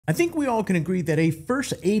I think we all can agree that a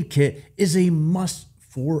first aid kit is a must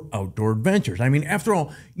for outdoor adventures. I mean, after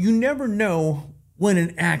all, you never know when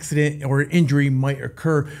an accident or injury might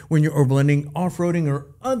occur when you're overlanding, off-roading, or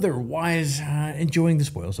otherwise enjoying the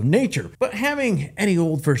spoils of nature. But having any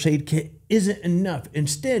old first aid kit isn't enough.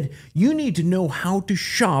 Instead, you need to know how to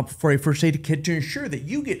shop for a first aid kit to ensure that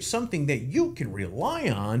you get something that you can rely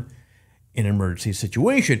on in an emergency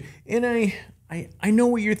situation. And I know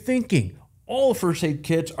what you're thinking. All first aid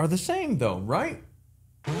kits are the same though, right?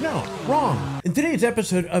 No, wrong. In today's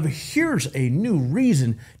episode of Here's a New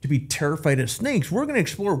Reason to Be Terrified of Snakes, we're going to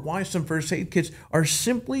explore why some first aid kits are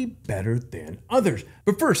simply better than others.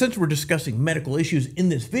 But first, since we're discussing medical issues in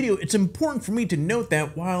this video, it's important for me to note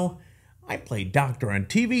that while I play doctor on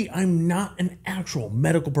TV, I'm not an actual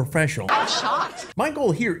medical professional. I'm shocked. My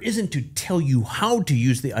goal here isn't to tell you how to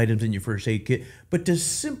use the items in your first aid kit, but to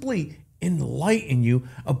simply enlighten you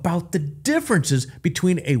about the differences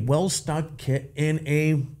between a well-stocked kit and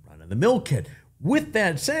a run-of-the-mill kit. With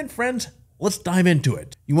that said, friends, let's dive into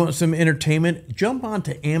it. You want some entertainment? Jump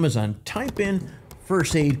onto Amazon, type in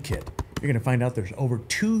first aid kit. You're gonna find out there's over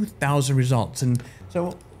 2,000 results. And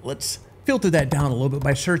so let's filter that down a little bit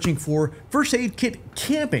by searching for first aid kit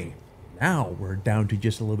camping. Now we're down to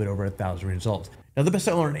just a little bit over 1,000 results. Now the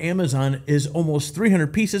bestseller on Amazon is almost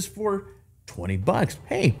 300 pieces for 20 bucks.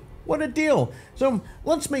 Hey, what a deal. So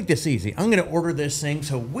let's make this easy. I'm going to order this thing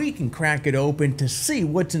so we can crack it open to see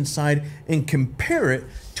what's inside and compare it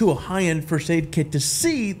to a high-end first aid kit to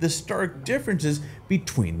see the stark differences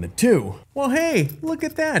between the two. Well, hey, look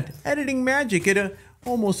at that. Editing magic. It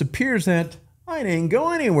almost appears that I didn't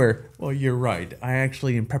go anywhere. Well, you're right. I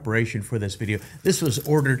actually, in preparation for this video, this was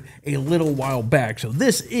ordered a little while back. So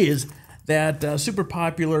this is that super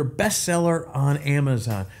popular bestseller on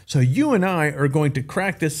Amazon. So you and I are going to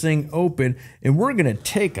crack this thing open and we're going to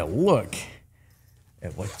take a look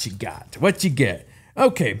at what you got, what you get.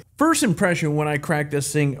 Okay, first impression when I crack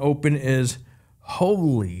this thing open is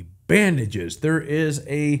holy bandages. There is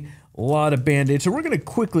a lot of band-aids. So we're going to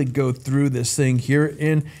quickly go through this thing here,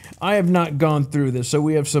 and I have not gone through this. So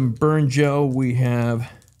we have some burn gel. We have,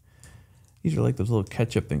 these are like those little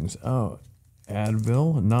ketchup things. Oh,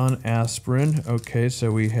 Advil, non-aspirin. Okay, so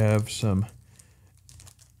we have some,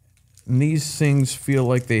 and these things feel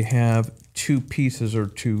like they have two pieces or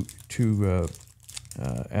two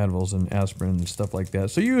Advils and aspirin and stuff like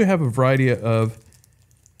that. So you have a variety of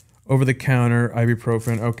over-the-counter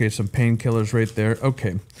ibuprofen. Okay, some painkillers right there.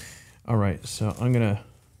 Okay, all right. So I'm gonna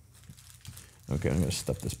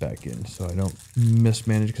stuff this back in so I don't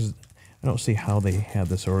mismanage, because I don't see how they have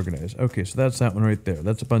this organized. Okay, so that's that one right there.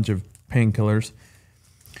 That's a bunch of painkillers.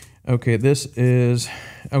 Okay, this is,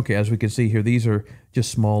 okay, as we can see here, these are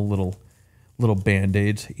just small little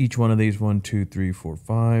band-aids. Each one of these, 1, 2, 3, 4,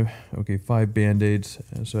 5. Okay, 5 band-aids.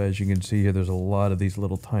 So as you can see here, there's a lot of these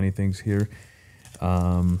little tiny things here.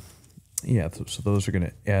 Yeah, so those are going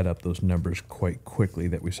to add up those numbers quite quickly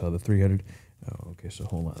that we saw, the 300. Oh, okay, so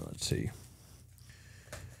hold on, let's see.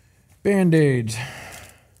 Band-aids.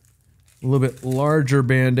 A little bit larger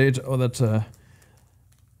band-aids. Oh, that's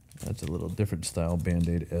a little different style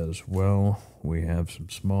band-aid as well. We have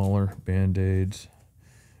some smaller band-aids.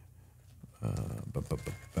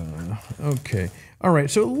 Okay. All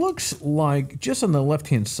right. So it looks like just on the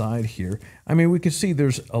left-hand side here, I mean, we can see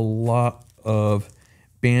there's a lot of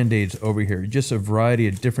band-aids over here, just a variety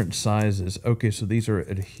of different sizes. Okay. So these are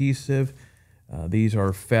adhesive. These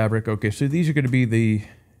are fabric. Okay. So these are going to be the,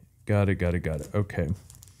 got it. Okay.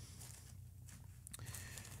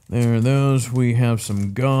 There are those. We have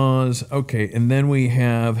some gauze. Okay, and then we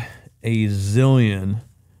have a zillion.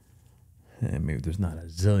 Maybe there's not a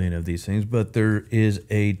zillion of these things, but there is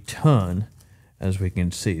a ton, as we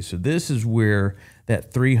can see. So this is where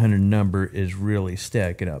that 300 number is really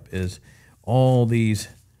stacking up, is all these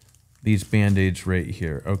Band-Aids right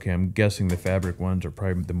here. Okay, I'm guessing the fabric ones are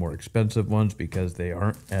probably the more expensive ones because they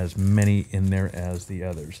aren't as many in there as the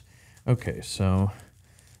others. Okay, so...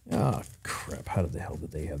 oh, crap. How the hell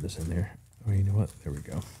did they have this in there? Oh, you know what? There we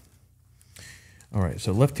go. All right,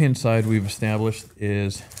 so left-hand side we've established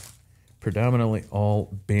is predominantly all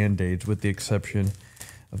Band-Aids with the exception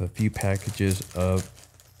of a few packages of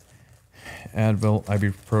Advil,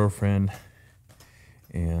 ibuprofen,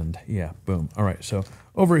 and yeah, boom. All right, so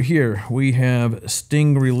over here we have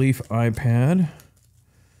Sting Relief iPad.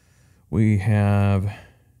 We have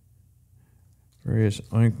various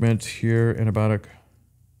ointments here, antibiotic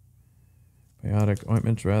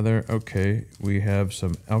ointments rather. Okay, we have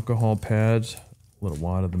some alcohol pads, a little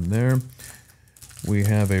wad of them there. We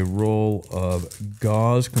have a roll of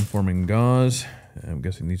gauze, conforming gauze. I'm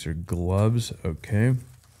guessing these are gloves. Okay.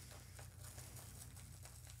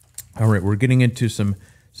 All right, we're getting into some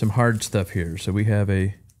hard stuff here. So we have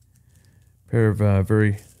a pair of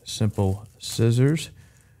very simple scissors.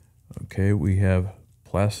 Okay, we have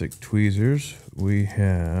plastic tweezers. We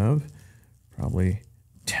have probably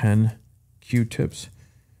 10 Q-tips.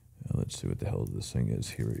 Let's see what the hell this thing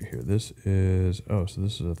is here. Right here. This is, oh, so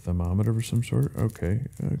this is a thermometer of some sort. Okay,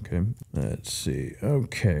 okay. Let's see.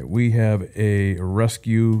 Okay, we have a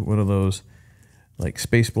rescue, one of those like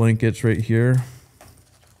space blankets right here.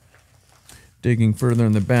 Digging further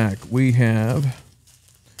in the back, we have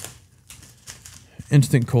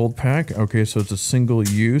instant cold pack. Okay, so it's a single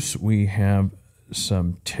use. We have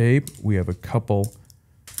some tape. We have a couple,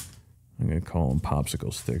 I'm going to call them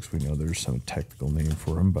popsicle sticks. We know there's some technical name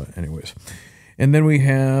for them, but anyways. And then we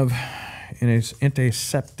have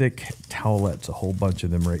antiseptic towelettes, a whole bunch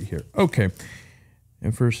of them right here. Okay,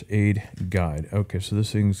 and first aid guide. Okay, so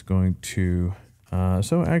this thing's going to,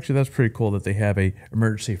 so actually that's pretty cool that they have a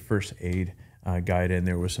emergency first aid guide in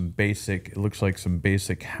there with some basic, it looks like some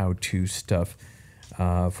basic how-to stuff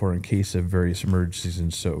for in case of various emergencies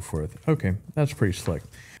and so forth. Okay, that's pretty slick.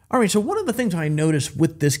 All right, so one of the things I noticed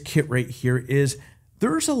with this kit right here is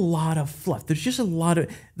there's a lot of fluff. There's just a lot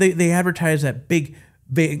of, they advertise that big,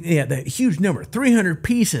 yeah, that huge number, 300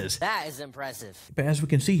 pieces. That is impressive. But as we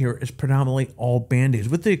can see here, it's predominantly all Band-Aids,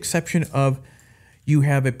 with the exception of you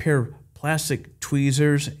have a pair of plastic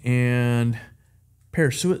tweezers and pair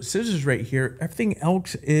of scissors right here. Everything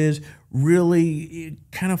else is really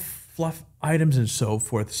kind of fluff items and so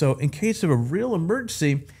forth. So in case of a real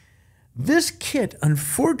emergency, this kit,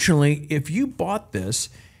 unfortunately, if you bought this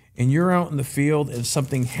and you're out in the field and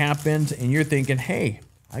something happens and you're thinking, hey,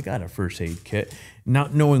 I got a first aid kit,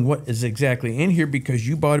 not knowing what is exactly in here because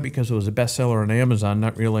you bought it because it was a bestseller on Amazon,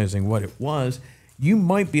 not realizing what it was, you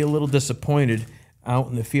might be a little disappointed out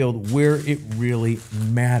in the field where it really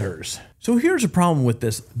matters. So here's a problem with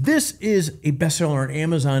this. This is a bestseller on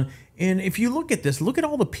Amazon, and if you look at this, look at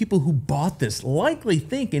all the people who bought this, likely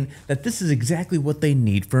thinking that this is exactly what they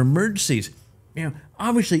need for emergencies. Now,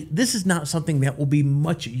 obviously, this is not something that will be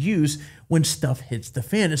much use when stuff hits the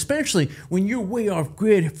fan, especially when you're way off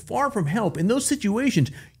grid, far from help. In those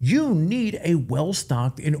situations, you need a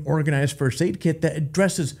well-stocked and organized first aid kit that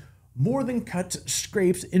addresses more than cuts,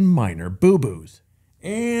 scrapes, and minor boo-boos.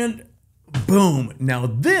 And boom, now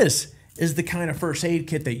this is the kind of first aid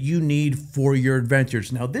kit that you need for your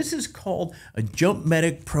adventures. Now this is called a Jump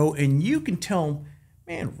Medic Pro, and you can tell,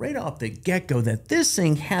 man, right off the get-go that this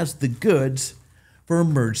thing has the goods for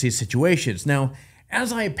emergency situations. Now,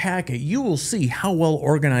 as I pack it, you will see how well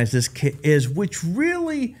organized this kit is, which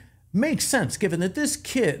really makes sense given that this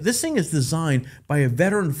thing is designed by a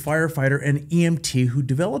veteran firefighter and EMT who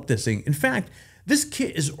developed this thing. In fact, this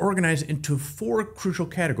kit is organized into 4 crucial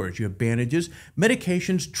categories. You have bandages,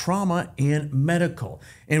 medications, trauma, and medical.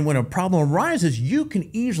 And when a problem arises, you can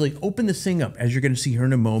easily open this thing up, as you're going to see here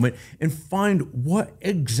in a moment, and find what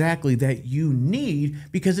exactly that you need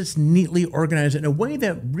because it's neatly organized in a way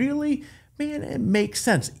that really, man, it makes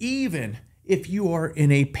sense, even if you are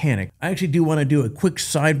in a panic. I actually do want to do a quick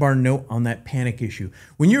sidebar note on that panic issue.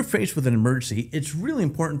 When you're faced with an emergency, it's really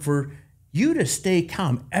important for you to stay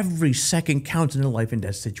calm. Every second counts in a life and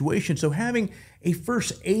death situation. So having a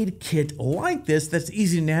first aid kit like this that's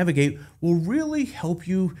easy to navigate will really help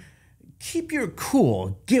you keep your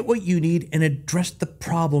cool, get what you need, and address the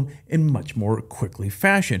problem in much more quickly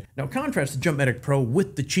fashion. Now, contrast the Jump Medic Pro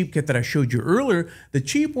with the cheap kit that I showed you earlier. The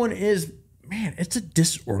cheap one is, man, it's a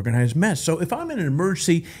disorganized mess. So if I'm in an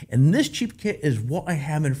emergency and this cheap kit is what I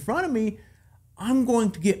have in front of me, I'm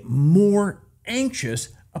going to get more anxious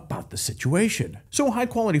about the situation. So a high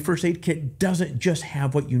quality first aid kit doesn't just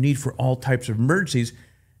have what you need for all types of emergencies.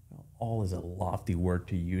 All is a lofty word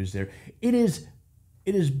to use there. It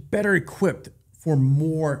is better equipped for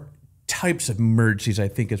more types of emergencies, I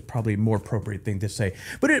think is probably a more appropriate thing to say.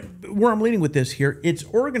 But where I'm leading with this here, it's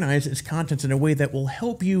organized its contents in a way that will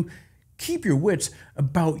help you keep your wits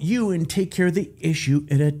about you and take care of the issue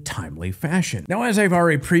in a timely fashion. Now, as I've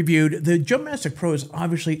already previewed, the Jump Medic Pro is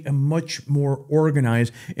obviously a much more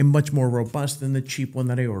organized and much more robust than the cheap one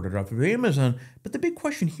that I ordered off of Amazon. But the big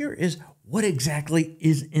question here is, what exactly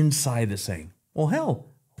is inside this thing? Well,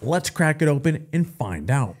 hell, let's crack it open and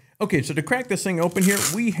find out. Okay, so to crack this thing open here,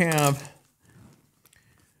 we have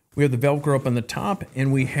the Velcro up on the top,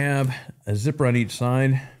 and we have a zipper on each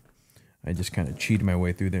side. I just kind of cheated my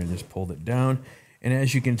way through there and just pulled it down. And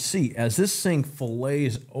as you can see, as this thing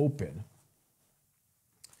fillets open,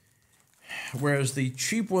 whereas the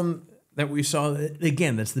cheap one that we saw,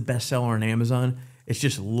 again, that's the best seller on Amazon, it's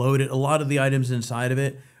just loaded. A lot of the items inside of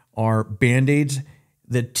it are Band-Aids.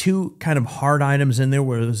 the two kind of hard items in there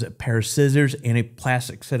were a pair of scissors and a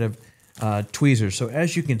plastic set of tweezers. So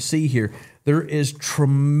as you can see here, there is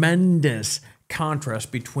tremendous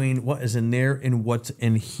contrast between what is in there and what's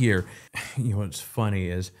in here. You know what's funny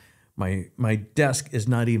is my desk is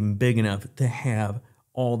not even big enough to have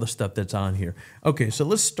all the stuff that's on here. Okay, so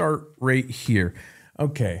let's start right here.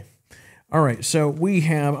 Okay. All right, so we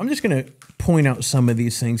have, I'm just going to point out some of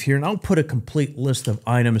these things here, and I'll put a complete list of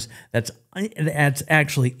items that's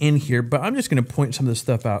actually in here, but I'm just going to point some of this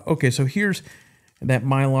stuff out. Okay, so here's that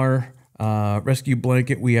Mylar rescue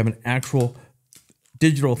blanket. We have an actual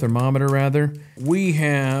digital thermometer, rather. We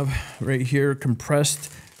have right here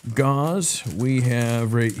compressed gauze. We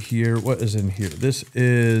have right here, what is in here? This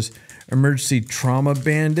is emergency trauma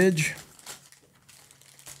bandage.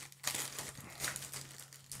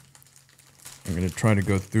 I'm going to try to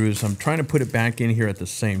go through this. I'm trying to put it back in here at the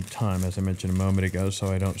same time, as I mentioned a moment ago, so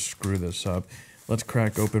I don't screw this up. Let's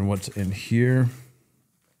crack open what's in here.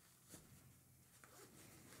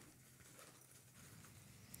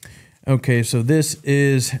 Okay, so this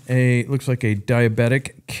is looks like a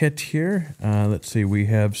diabetic kit here. Let's see, we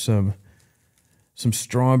have some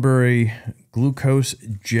strawberry glucose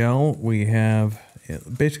gel. We have,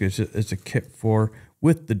 basically it's a kit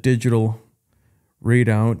with the digital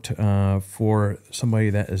readout for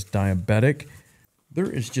somebody that is diabetic. There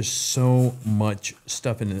is just so much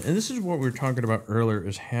stuff in it. And this is what we were talking about earlier,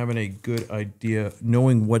 is having a good idea,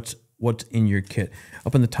 knowing what's in your kit.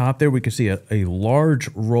 Up on the top there, we can see a large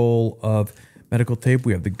roll of medical tape.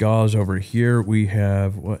 We have the gauze over here. We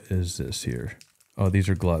have, what is this here? Oh, these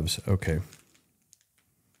are gloves. Okay.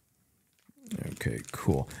 Okay,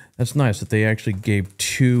 cool. That's nice that they actually gave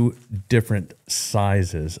two different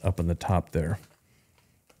sizes up on the top there.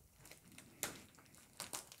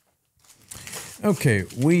 Okay,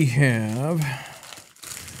 we have,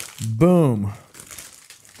 boom,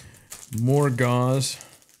 more gauze.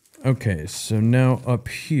 Okay, so now up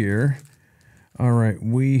here, all right,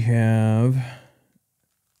 we have,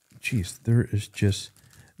 geez, there is just,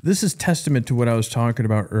 this is testament to what I was talking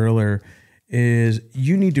about earlier, is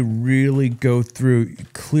you need to really go through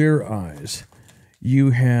clear eyes. You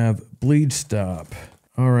have bleed stop.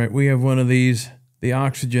 All right, we have one of these, the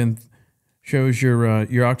oxygen, shows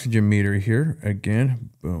your oxygen meter here again.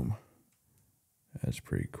 Boom. That's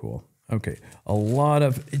pretty cool. Okay, a lot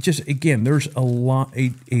of, again, there's a lot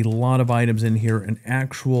of items in here,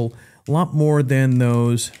 a lot more than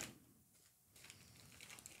those.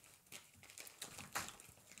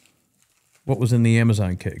 What was in the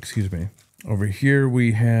Amazon kit, excuse me. Over here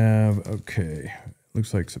we have, okay,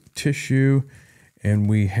 looks like some tissue, and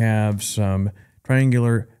we have some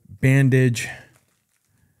triangular bandage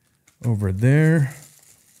over there.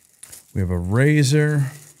 We have a razor.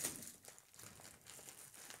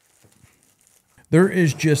 There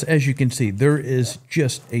is just, as you can see, there is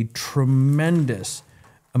just a tremendous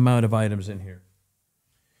amount of items in here.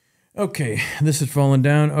 Okay, this is falling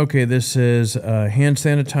down. Okay, this is hand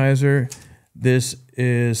sanitizer. This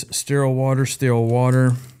is sterile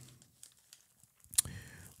water.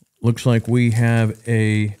 Looks like we have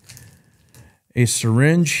a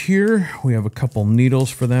syringe here. We have a couple needles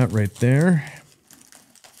for that right there.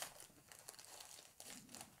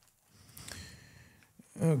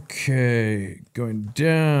 Okay, going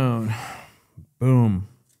down. Boom.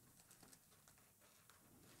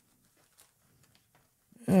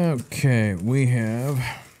 Okay, we have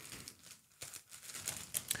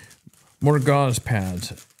more gauze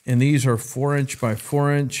pads. And these are 4" by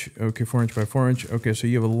 4". Okay, 4" by 4". Okay, so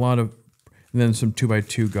you have a lot of, and then some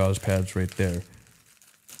 2x2 gauze pads right there.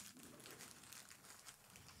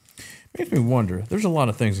 Makes me wonder, there's a lot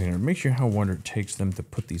of things in here. Makes you how wonder it takes them to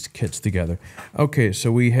put these kits together. Okay,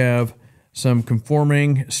 so we have some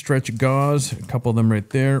conforming stretch gauze, a couple of them right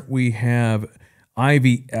there. We have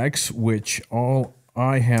IVX, which all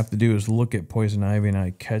I have to do is look at poison ivy and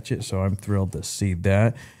I catch it, so I'm thrilled to see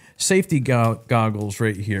that. Safety goggles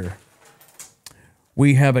right here.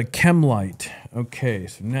 We have a chem light. Okay,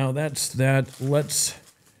 so now that's that. Let's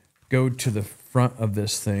go to the front of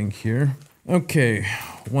this thing here. Okay,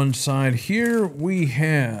 one side here we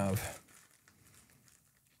have,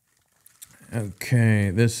 okay,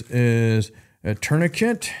 this is a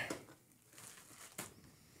tourniquet.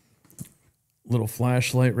 Little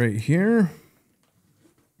flashlight right here.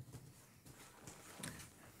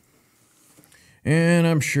 And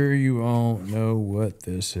I'm sure you all know what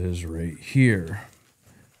this is right here.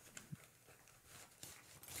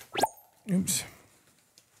 Oops.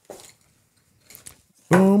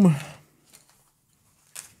 Boom.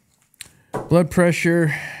 Blood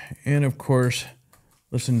pressure, and of course,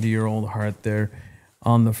 listen to your old heart there.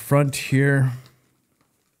 On the front here,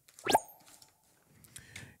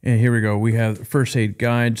 And here we go. We have first aid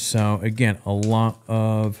guide. So again, a lot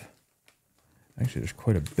of, actually there's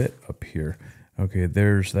quite a bit up here. Okay,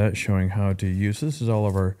 there's that showing how to use. This is all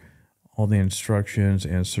of all the instructions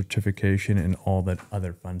and certification and all that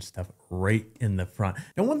other fun stuff right in the front.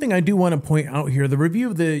 Now, one thing I do want to point out here, the review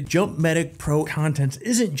of the Jump Medic Pro contents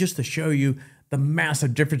isn't just to show you the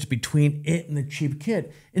massive difference between it and the cheap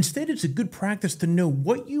kit. Instead, it's a good practice to know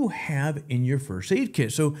what you have in your first aid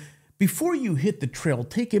kit. So before you hit the trail,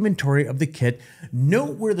 take inventory of the kit,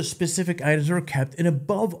 note where the specific items are kept, and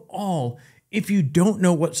above all, if you don't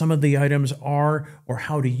know what some of the items are or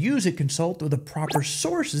how to use it, consult with the proper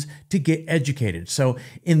sources to get educated. So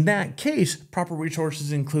in that case, proper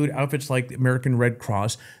resources include outfits like the American Red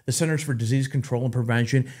Cross, the Centers for Disease Control and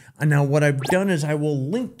Prevention. And now what I've done is I will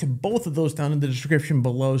link to both of those down in the description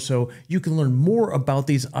below so you can learn more about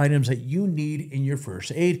these items that you need in your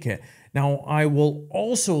first aid kit. Now, I will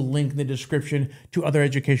also link in the description to other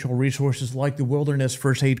educational resources like the Wilderness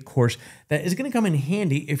First Aid course that is going to come in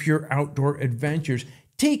handy if your outdoor adventures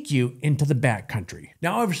take you into the backcountry.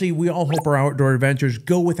 Now, obviously, we all hope our outdoor adventures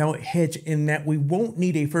go without hitch in that we won't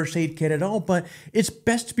need a first aid kit at all, but it's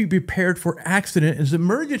best to be prepared for accidents and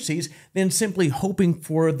emergencies than simply hoping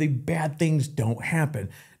for the bad things don't happen.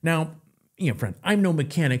 Now, friend, I'm no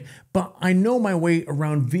mechanic, but I know my way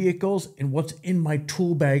around vehicles and what's in my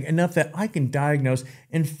tool bag enough that I can diagnose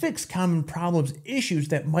and fix common problems, issues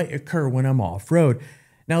that might occur when I'm off-road.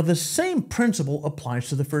 Now, the same principle applies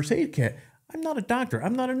to the first aid kit. I'm not a doctor,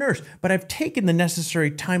 I'm not a nurse, but I've taken the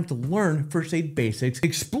necessary time to learn first aid basics,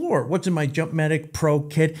 explore what's in my Jump Medic Pro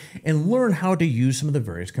kit, and learn how to use some of the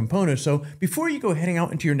various components. So before you go heading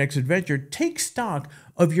out into your next adventure, take stock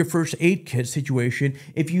of your first aid kit situation.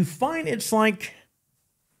 If you find it's like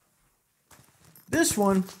this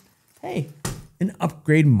one, hey, an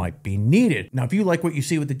upgrade might be needed. Now, if you like what you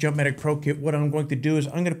see with the Jump Medic Pro kit, what I'm going to do is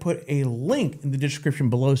I'm going to put a link in the description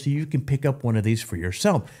below so you can pick up one of these for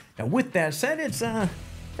yourself. Now, with that said,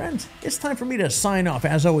 friends, it's time for me to sign off.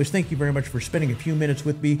 As always, thank you very much for spending a few minutes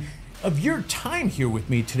with me of your time here with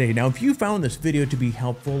me today. Now, if you found this video to be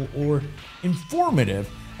helpful or informative,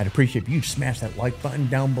 I'd appreciate if you'd smash that like button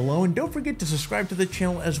down below, and don't forget to subscribe to the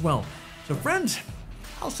channel as well. So friends,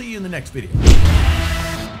 I'll see you in the next video.